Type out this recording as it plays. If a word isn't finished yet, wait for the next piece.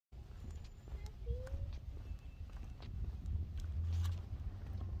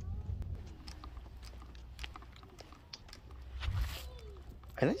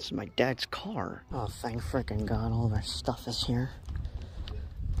I think this is my dad's car. Oh, thank frickin' God, all of our stuff is here.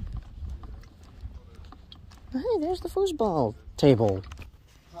 Hey, there's the foosball table.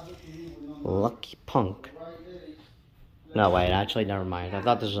 Lucky punk. No, wait, actually, never mind. I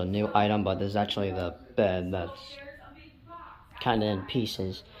thought this was a new item, but this is actually the bed that's kind of in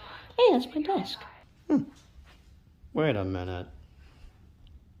pieces. Hey, that's my desk. Wait a minute.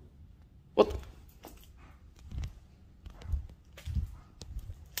 What?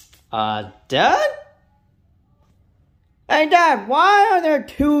 Dad? Hey, Dad, why are there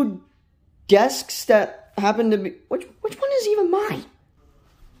two desks that happen to be... Which one is even mine?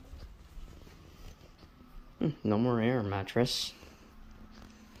 No more air mattress.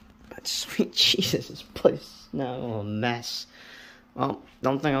 But sweet Jesus, this place is now a mess. Well,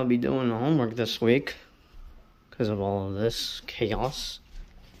 don't think I'll be doing the homework this week because of all of this chaos.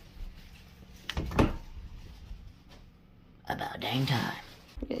 About dang time.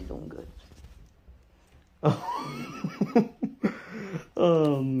 Yeah, doing good. Oh.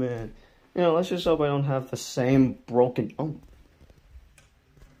 Oh, man. You know, let's just hope I don't have the same broken... Oh,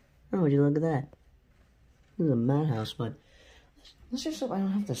 would you look at that? This is a madhouse, but let's just hope I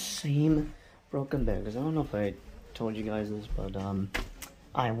don't have the same broken bed, because I don't know if I told you guys this, but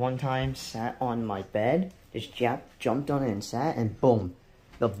I one time sat on my bed, this Jap jumped on it and sat, and boom,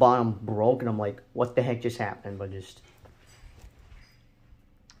 the bottom broke, and I'm like, what the heck just happened? But just...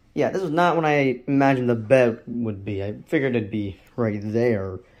 Yeah, this is not what I imagined the bed would be. I figured it'd be right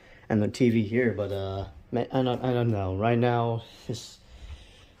there, and the TV here, but I don't know. Right now, this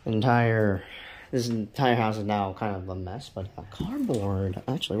entire house is now kind of a mess, but cardboard.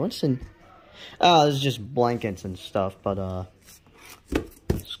 Actually, what's in... Oh, this is just blankets and stuff, but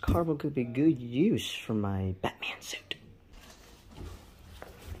this cardboard could be good use for my Batman suit.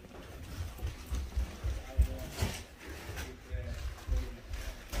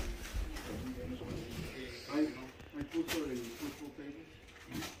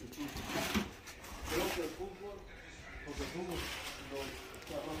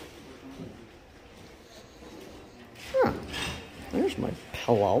 Huh. There's my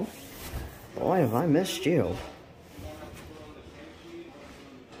pillow. Boy, have I missed you.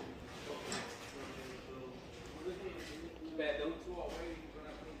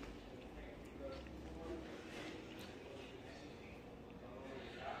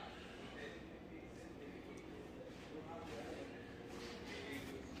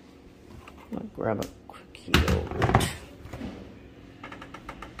 I'll grab a quick yogurt.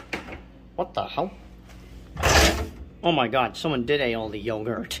 What the hell? Oh my God, someone did eat all the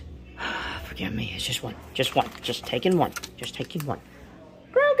yogurt. Forgive me, it's just one. Just taking one.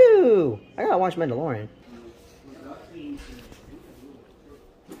 Grogu! I gotta watch Mandalorian.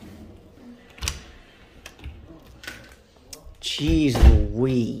 Jeez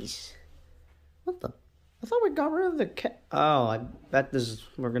Louise. What the? I thought we got rid of the Oh, I bet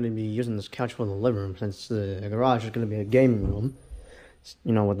we're gonna be using this couch for the living room, since the garage is gonna be a gaming room.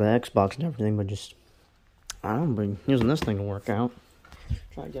 You know, with the Xbox and everything, but just... I don't know, but using this thing to work out.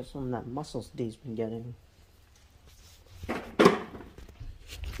 Try to get some of that muscle Steve's been getting.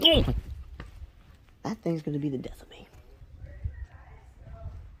 That thing's gonna be the death of me.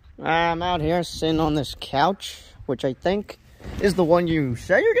 I'm out here sitting on this couch, which I think is the one you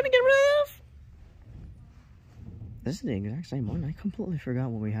said you're gonna get rid of. This is the exact same one. I completely forgot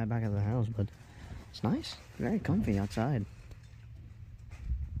what we had back at the house, but it's nice. Very comfy outside.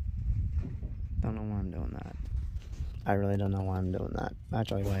 Don't know why I'm doing that. I really don't know why I'm doing that.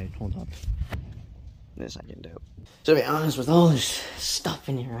 Actually, wait, hold up. This I can do. To be honest, with all this stuff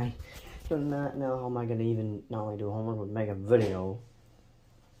in here, I do not know how am I gonna even not only do homework, but make a video.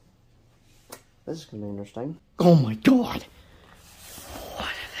 This is gonna be interesting. Oh my God! What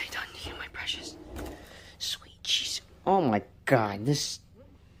have they done to you, my precious? Sweet Jesus. Oh my God,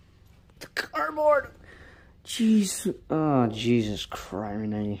 the cardboard! Jeez, oh, Jesus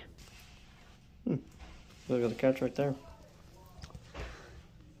Christ. Look at the couch right there.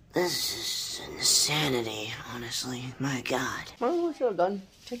 This is insanity, honestly. My God. Well, what should have done?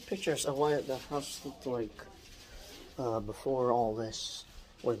 Take pictures of what the house looked like before all this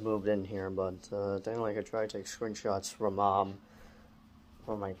was moved in here. But then, like, I tried to take screenshots from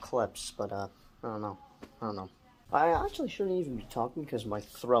my clips, but I don't know. I actually shouldn't even be talking because my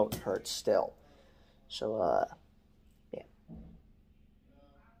throat hurts still. So yeah.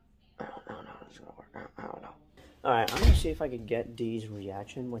 I don't know how it's gonna work. I don't know. Alright, I'm gonna see if I could get D's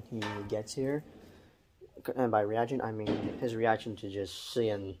reaction when he gets here. And by reaction, I mean his reaction to just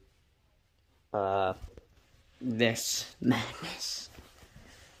seeing this madness.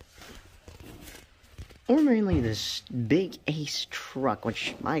 Or mainly this big ace truck,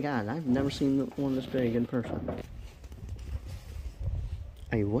 which, my god, I've never seen one this big in person.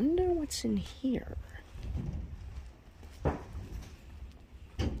 I wonder what's in here.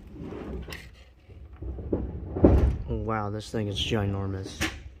 Wow, this thing is ginormous.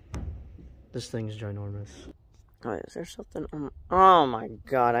 This thing is ginormous. Alright, is there something on... Oh my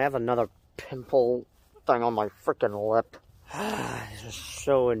god, I have another pimple thing on my freaking lip. This is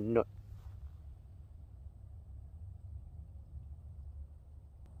so annoying.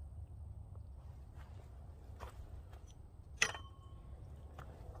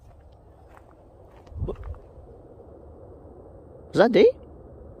 Is that D?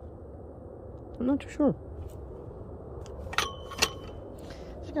 I'm not too sure.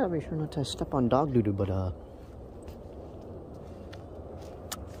 Just gotta be sure not to step on dog doo-doo, but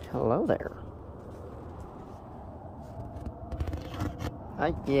hello there.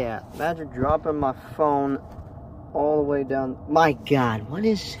 Yeah, imagine dropping my phone all the way down. My god, what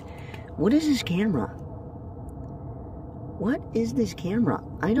is this camera? What is this camera?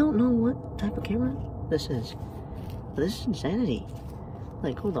 I don't know what type of camera this is. But this is insanity.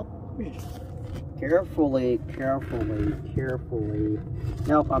 Like, hold up. Carefully.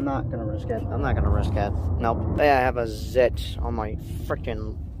 Nope, I'm not gonna risk it. Nope. Hey, I have a zit on my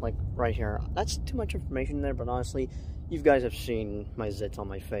freaking, like, right here. That's too much information there, but honestly, you guys have seen my zits on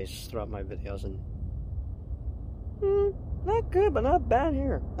my face throughout my videos, and not good, but not bad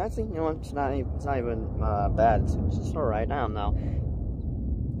here. Actually, you know what? It's not even bad. It's just alright. I don't know.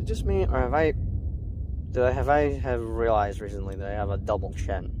 It's just me, or have I realized recently that I have a double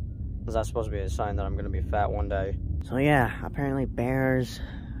chin? Is that supposed to be a sign that I'm going to be fat one day? So yeah, apparently bears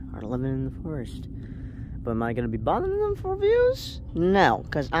are living in the forest. But am I going to be bothering them for views? No,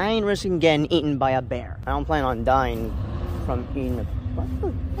 because I ain't risking getting eaten by a bear. I don't plan on dying from eating a...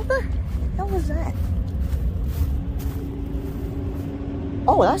 What the hell was that?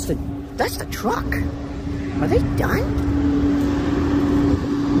 Oh, that's the truck. Are they done?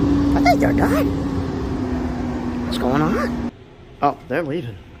 I think they're done. What's going on? Oh, they're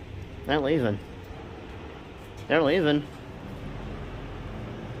leaving. Well,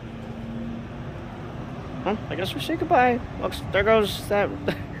 I guess we say goodbye. Looks, there goes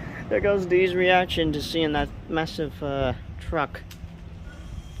Dee's reaction to seeing that massive truck.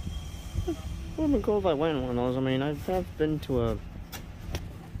 It would have been cool if I went in one of those. I mean, I've been into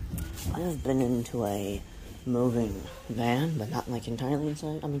a moving van, but not like entirely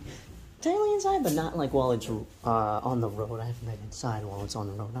inside. I mean, entirely inside, but not like while it's on the road. I haven't been inside while it's on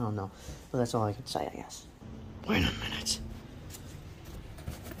the road. I don't know, but that's all I can say, I guess. Wait a minute.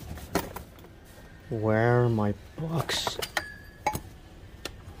 Where are my books?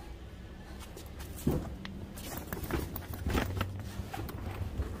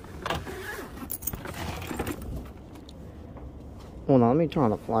 Hold on, let me turn on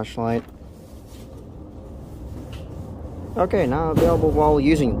the flashlight. Okay, now available while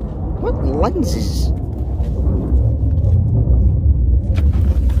using... What lenses?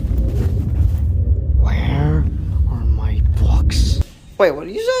 Where are my books? Wait, what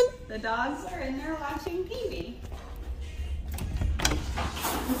you said? The dogs are in there watching TV.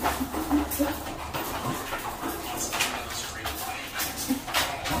 I'm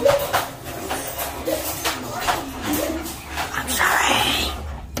sorry.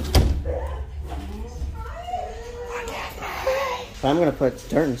 But I'm gonna put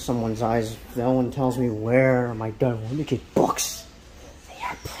dirt in someone's eyes if no one tells me where are my dirt. Let me get books. They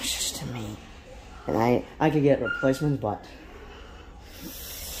are precious to me. And I could get replacements, but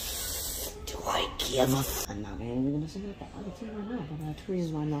do I give a I'm not even gonna say that. I can say it right now, but there are two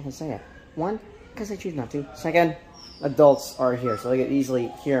reasons why I'm not gonna say it. One, because I choose not to. Second, adults are here, so they can easily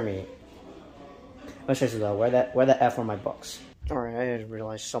hear me. Let's just though, where the F are my books? Alright, I just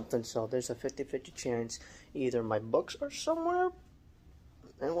realized something, so there's a 50-50 chance either my books are somewhere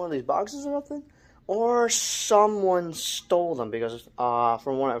in one of these boxes or something, or someone stole them, because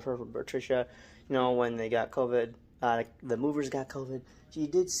from what I've heard from Patricia, you know, when they got COVID, the movers got COVID, she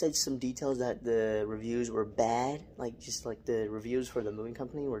did say some details that the reviews were bad, like just like the reviews for the moving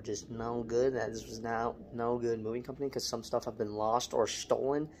company were just no good, that this was now no good moving company because some stuff have been lost or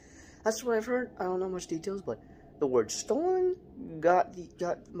stolen. That's what I've heard. I don't know much details, but the word stolen got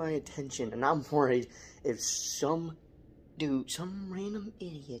my attention, and I'm worried if some random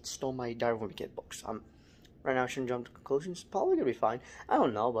idiot stole my Darwin Kid books. Right now I shouldn't jump to conclusions. Probably gonna be fine. I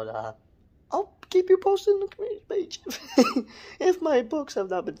don't know, but I'll keep you posted in the community page if my books have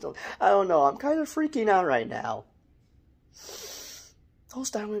not been stolen. I don't know. I'm kind of freaking out right now.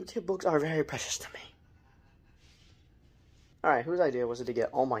 Those Darwin Kid books are very precious to me. Alright, whose idea was it to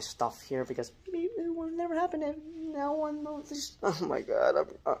get all my stuff here? Because maybe it would never happen if no one knows this. Oh my god,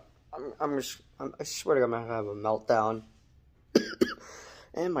 I swear to God, I'm gonna have a meltdown.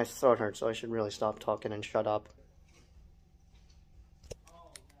 And my throat hurts, so I should really stop talking and shut up.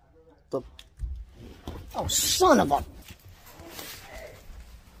 Oh, son of a...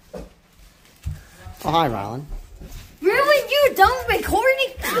 Oh, hi, Rylan. Really? You done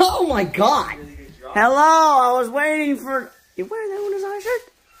recording? Oh my god! Hello, I was waiting for... You wearing that Winter's shirt?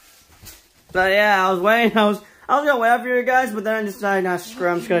 But yeah, I was waiting, I was gonna wait for you guys, but then I decided not to screw,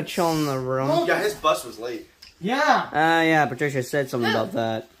 I'm just gonna chill in the room. Yeah, his bus was late. Yeah! Yeah, Patricia said something about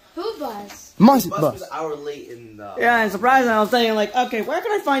that. Who bus? My His bus was an hour late in the... Yeah, and surprisingly, I was thinking, like, okay, where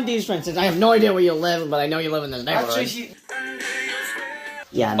can I find these drinks? Since I have no idea where you live, but I know you live in this neighborhood. Actually,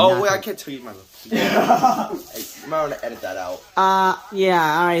 Yeah, oh, wait, I can't tell you my location. I might want to edit that out. Yeah,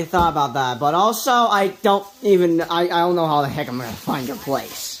 I already thought about that, but also, I don't know how the heck I'm gonna find your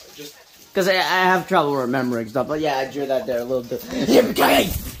place. Because I have trouble remembering stuff, but yeah, I drew that there a little bit. Yippee-ki-yay!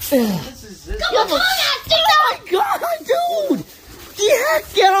 Come on, oh my god, dude! The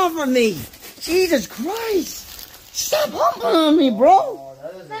heck, get off of me! Jesus Christ! Stop humping on me, bro!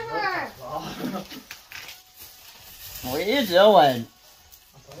 What are you doing?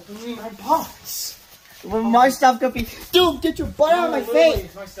 Opening my box. Well, my stuff could be... Dude, get your butt out of my face!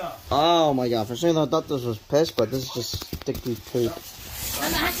 It's my stuff. Oh my god, for a second I thought this was piss, but this is just sticky poop.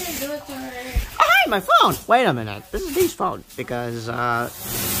 I'm not gonna do it for her. Oh, hey, my phone! Wait a minute. This is Dee's phone, because,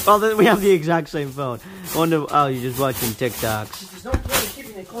 well, we have the exact same phone. Wonder, oh, you're just watching Tik Toks. There's no point in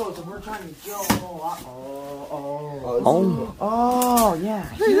keeping it closed, and we're trying to go. Oh, yeah.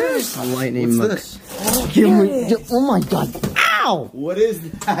 Here's a lightning mix. Oh my god. Ow! What is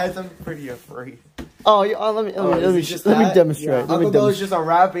that? I'm pretty afraid. Oh, let me demonstrate. Yeah. Uncle Bill is just a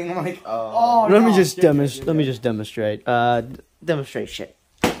rapping. I'm like, oh. Let me just demonstrate. Demonstrate shit.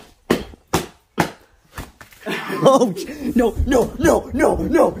 Oh no!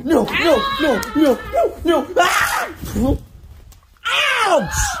 Ah!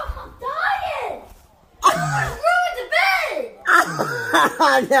 Ouch! I ruined the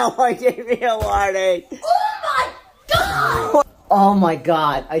bed! Now I gave me a warning. Oh my god! Oh my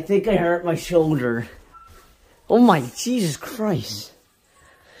god! I think I hurt my shoulder. Oh my Jesus Christ!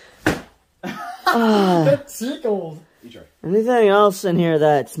 That tickled. Anything else in here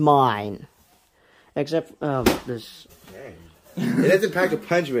that's mine? Except this. Dang. It doesn't pack a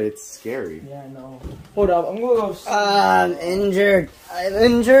punch, but it's scary. Yeah, I know. Hold up, I'm gonna go. I'm injured. I'm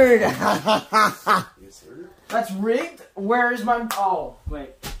injured. Yes, sir. That's rigged? Where is my. Oh,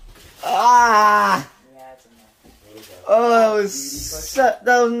 wait. Ah! Yeah, it's in there. Oh, that was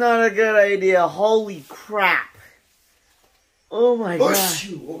not a good idea. Holy crap. Oh my god.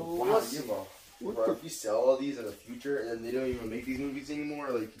 Shoot. Wow, bro, if you sell all these in the future and then they don't even make these movies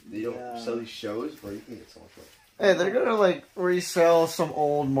anymore, like they don't sell these shows, bro, you can get so much money. Hey, they're gonna like resell some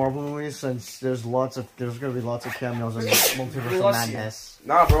old Marvel movies since there's gonna be lots of cameos in Multiverse of Madness.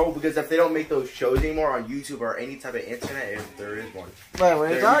 Nah, bro, because if they don't make those shows anymore on YouTube or any type of internet, if there is one. Wait, what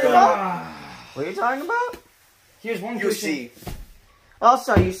are you talking about? What are you talking about? Here's one You question. see.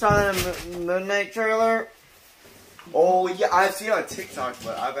 Also, you saw the Moon Knight trailer? Oh, yeah, I've seen it on TikTok,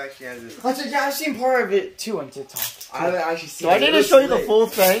 but I've actually had this. I've seen part of it too on TikTok. I haven't actually seen Do it. I need to show you the full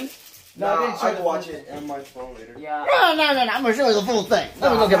thing? No, I can watch it on my phone later. Yeah. No, I'm gonna show you the full thing.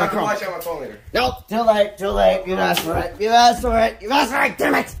 Let me go get my I can Chrome. watch it on my phone later. Nope, too late. You asked for it. You asked for it,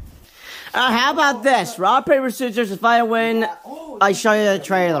 damn it! How about this? Rock, paper, scissors, if I win, I show you the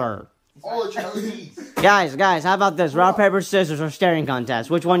trailer. Oh, the trailer. Guys, how about this? Rock, paper, scissors, or staring contest?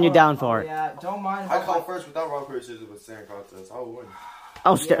 Which one you down for? Yeah, don't mind. I call first without rock, paper, scissors with staring contest. I'll win.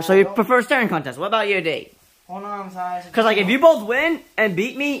 Oh, so you prefer staring contest. What about you, D? Hold on, guys. Because, like, if you both win and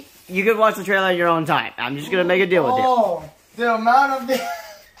beat me, you could watch the trailer at your own time. I'm just gonna make a deal with you. Oh, the amount of the.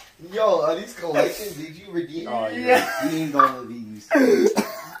 Yo, are these collections? Did you redeem? Oh, Yeah. you redeemed all of these.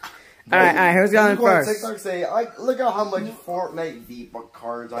 Alright, who's going You go on first? TikTok say, look at how much Fortnite V-Buck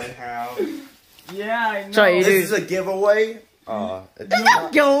cards I have. Yeah, I know. So you This is a giveaway. They're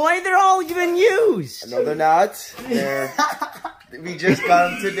not giveaway, they're all even used. No, they're not. We just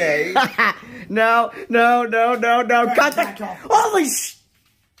got them today. No. Cut that. Holy sh.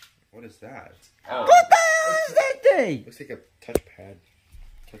 What is that? What the hell is that thing? Looks like a touchpad.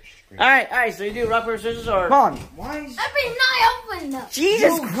 Touch screen. Alright, so you do rock, paper, scissors, or. Come on. Why is. Every night open though.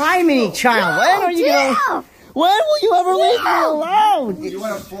 Jesus criminy, child. When are you gonna. When will you ever leave me alone? You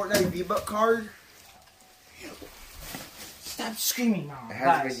want a Fortnite V-Buck card? Stop screaming now. It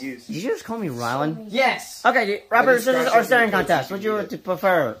hasn't been used. Did you just call me Rylan? Yes. Okay, rock, paper, just scissors, scratched or it staring because contest? What do you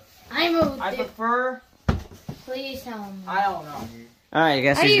prefer? I prefer. Please tell me. I don't know. All right, I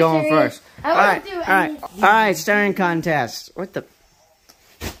guess Are he's you going serious? first. I All won't right, do all right, anything. all right. Staring contest. What the?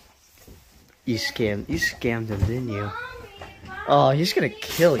 You scammed him, didn't you? Oh, he's gonna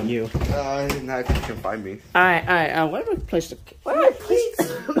kill you. Not if you can find me. All right. Where do I place the? Where do I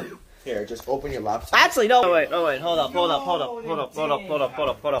place? Here, just open your laptop. Actually, no. Oh, wait. Hold up. All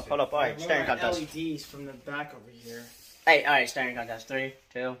right, staring contest. LEDs from the back over here. Hey, all right, staring contest. 3,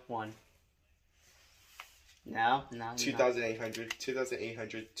 2, 1. No. 2,800,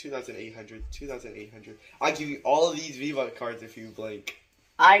 2,800, 2,800, 2,800. I'll give you all of these V-Bucks cards if you blink.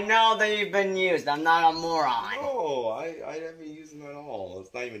 I know that you've been used. I'm not a moron. Oh, I haven't used them at all.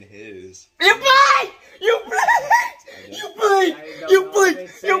 It's not even his. You blinked! You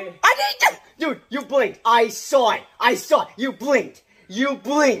blinked! Dude, you blinked. I saw it. You blinked. Have you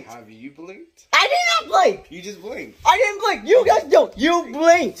blinked? I did not blink. You just blinked. I didn't blink. You guys don't. You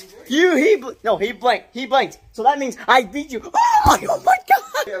blinked. He blinked. So that means I beat you. Oh my god.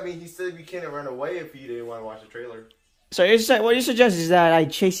 Yeah, I mean, he said we can't run away if you didn't want to watch the trailer. So what you suggest is that I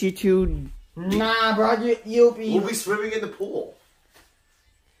chase you to... Nah, bro, you'll be... We'll be swimming in the pool.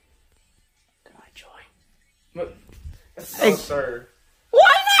 Can I join? Oh, sir.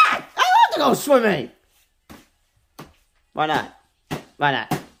 Why not? I want to go swimming. Why not?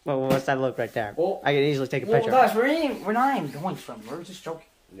 Well, what's that look right there? Well, I can easily take a Well, picture. guys, we're not even going from. We're just joking.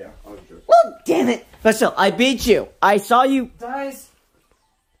 Yeah, I'll do it. Well, damn it. But still, I beat you. I saw you. Guys,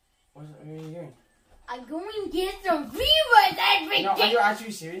 what are you doing? I'm going to get some viewers every No, are day. you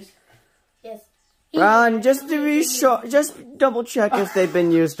actually serious? Yes. Ron, just to be sure, just double check if they've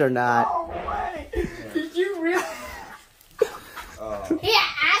been used or not. Oh, way. Did you really? Yeah,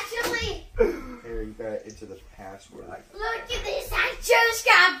 actually, Here, you gotta enter the password. look at this. I just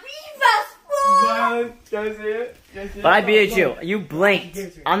got viewers. That's it. But I beat you. You blinked.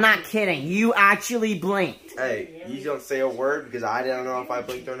 I'm not kidding. You actually blinked. Hey, you don't say a word because I don't know if I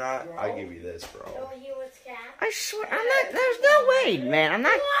blinked or not. I'll give you this, bro. I swear, I'm not. There's no way, man. I'm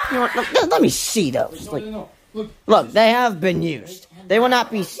not. You know what, let me see those. Like, No. Look. look, they have been used. They will not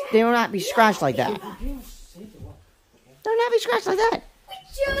be. They will not be scratched like that. They will not be scratched like that. We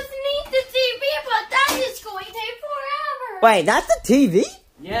just need the TV, but that is going to take forever. Wait, that's the TV?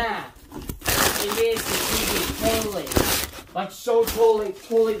 Yeah. It is the TV, totally. Like, so totally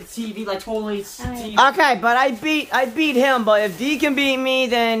the TV, like, totally TV. Okay, but I beat him. But if D can beat me,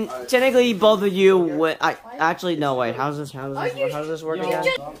 then technically both of you would. Actually no. Wait, how's this work Yo,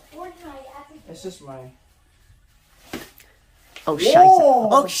 again? It's just my... Oh shiza!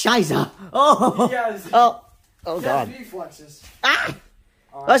 Oh shiza! Oh! Yes. Oh That's god! reflexes. Ah!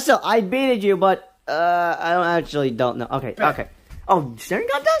 But still, I beated you, but I don't know. Okay. Oh, staring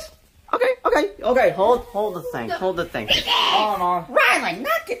contest? Okay. Hold the thing. On. Rylan,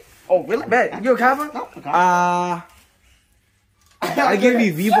 knock it. Oh, really? Man, you a cover? I gave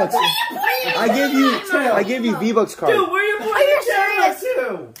you V-Bucks. I gave you V-Bucks card. Dude, where you putting the camera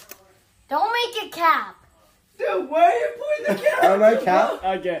to? Don't make it cap. Dude, where are you putting the camera Am I to, Cap?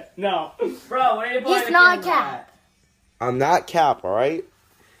 bro? Okay, no. Bro, where are you putting He's the not camera Cap. at? I'm not Cap, alright?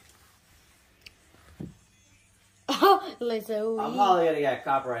 Listen. I'm probably gonna get a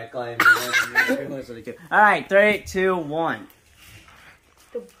copyright claim. Alright, 3, 2, 1.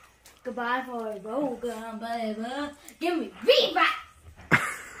 Goodbye for a broken baby. Give me feedback.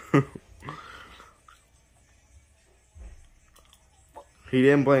 He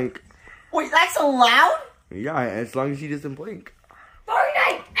didn't blink. Wait, that's allowed? Yeah, as long as he doesn't blink.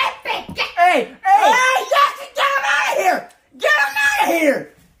 Fortnite epic. Hey, yes, get him out of here! Get him out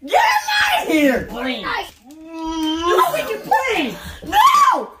of here! Fortnite. No, we can play!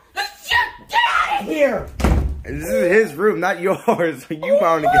 No! Get out of here! And this is his room, not yours. You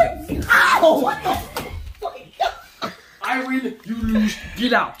bound to get. Ow! What the fuck? I win, you lose,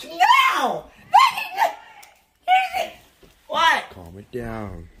 get out. No! What? Calm it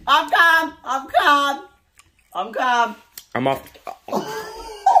down. I'm calm. I'm off.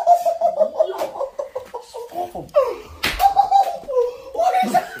 What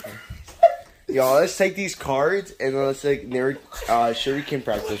is that? Yo, let's take these cards and let's Shuri can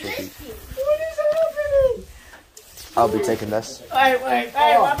practice with these. What is happening? I'll be taking this. Hey,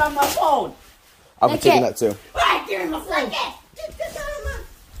 what about my phone? I'll be taking that too. Hey, give me my phone. Get this out of my...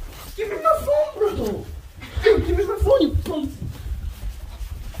 Give me my phone, bro. Dude, give me my phone, you punk.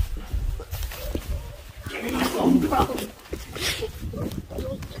 Give me my phone, bro.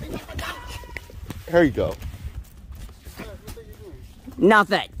 Here you go.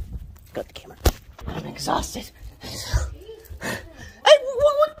 Nothing. Got the camera. I'm exhausted. Hey,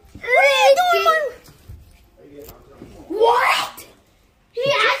 what are you doing, man? What? He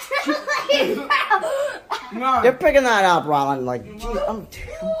actually. You're picking that up, Ron. Like, geez, I'm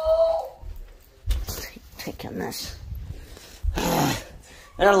taking this.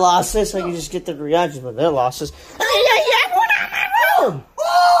 Their losses, I can just get the reactions, but their losses. Everyone out of my room!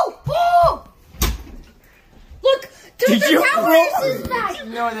 Oh! Look, Did you Towers is back!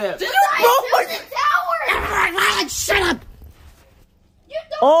 No, that. Did you broke the tower! Shut up! You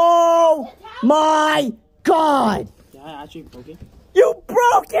don't Oh my God! Yeah, I actually broke it. You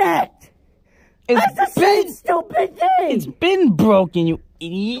broke it! That's the same stupid thing! It's been broken, you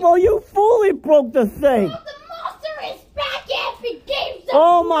idiot. Well, you fully broke the thing! know the monster is back Epic Games!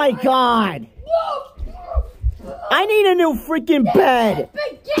 Oh my God! I need a new freaking bed!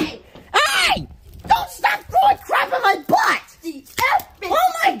 Epic Games! Hey! Don't stop throwing crap in my butt! The Epic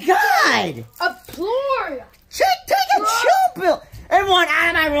Oh my God! Applaud! Take a chill pill! Everyone out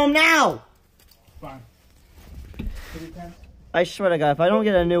of my room now! Fine. I swear to God, if I don't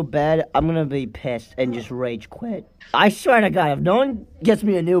get a new bed, I'm gonna be pissed and just rage quit. I swear to God, if no one gets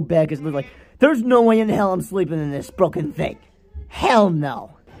me a new bed, because like, there's no way in hell I'm sleeping in this broken thing. Hell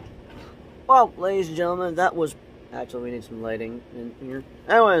no. Well, ladies and gentlemen, that was... Actually, we need some lighting in here.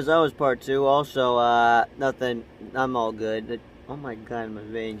 Anyways, that was part 2. Also, nothing... I'm all good. Oh my God, my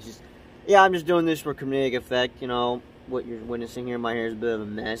veins just... Yeah, I'm just doing this for comedic effect, you know. What you're witnessing here, my hair is a bit of a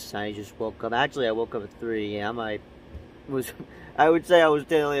mess. I just woke up. Actually, I woke up at 3. Yeah, I would say I was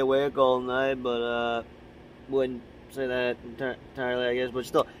totally awake all night, but wouldn't say that entirely, I guess. But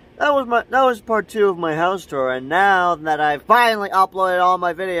still, that was part 2 of my house tour. And now that I've finally uploaded all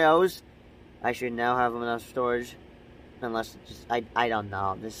my videos, I should now have enough storage. Unless it's just I don't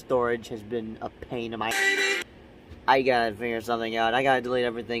know. This storage has been a pain in my. I gotta figure something out. I gotta delete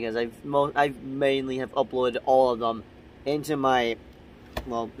everything because I've mainly have uploaded all of them into my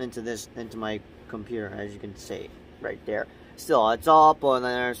into my computer, as you can see right there. Still, it's all uploaded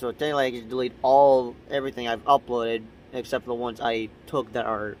there, so technically I can delete everything I've uploaded except for the ones I took that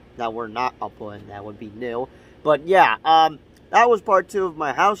were not uploaded. That would be new. But yeah, that was part 2 of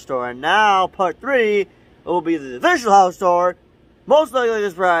my house tour, and now part 3 will be the official house tour. Most likely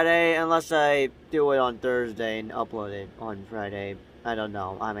this Friday, unless I do it on Thursday and upload it on Friday. I don't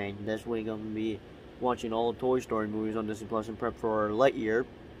know. I mean, this week I'm gonna be watching all Toy Story movies on Disney Plus and prep for Lightyear.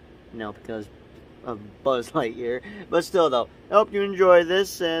 You know, because of Buzz Lightyear. But still, though, I hope you enjoy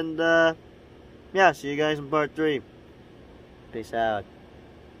this, and yeah, see you guys in part 3. Peace out.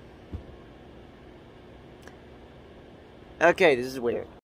 Okay, this is weird.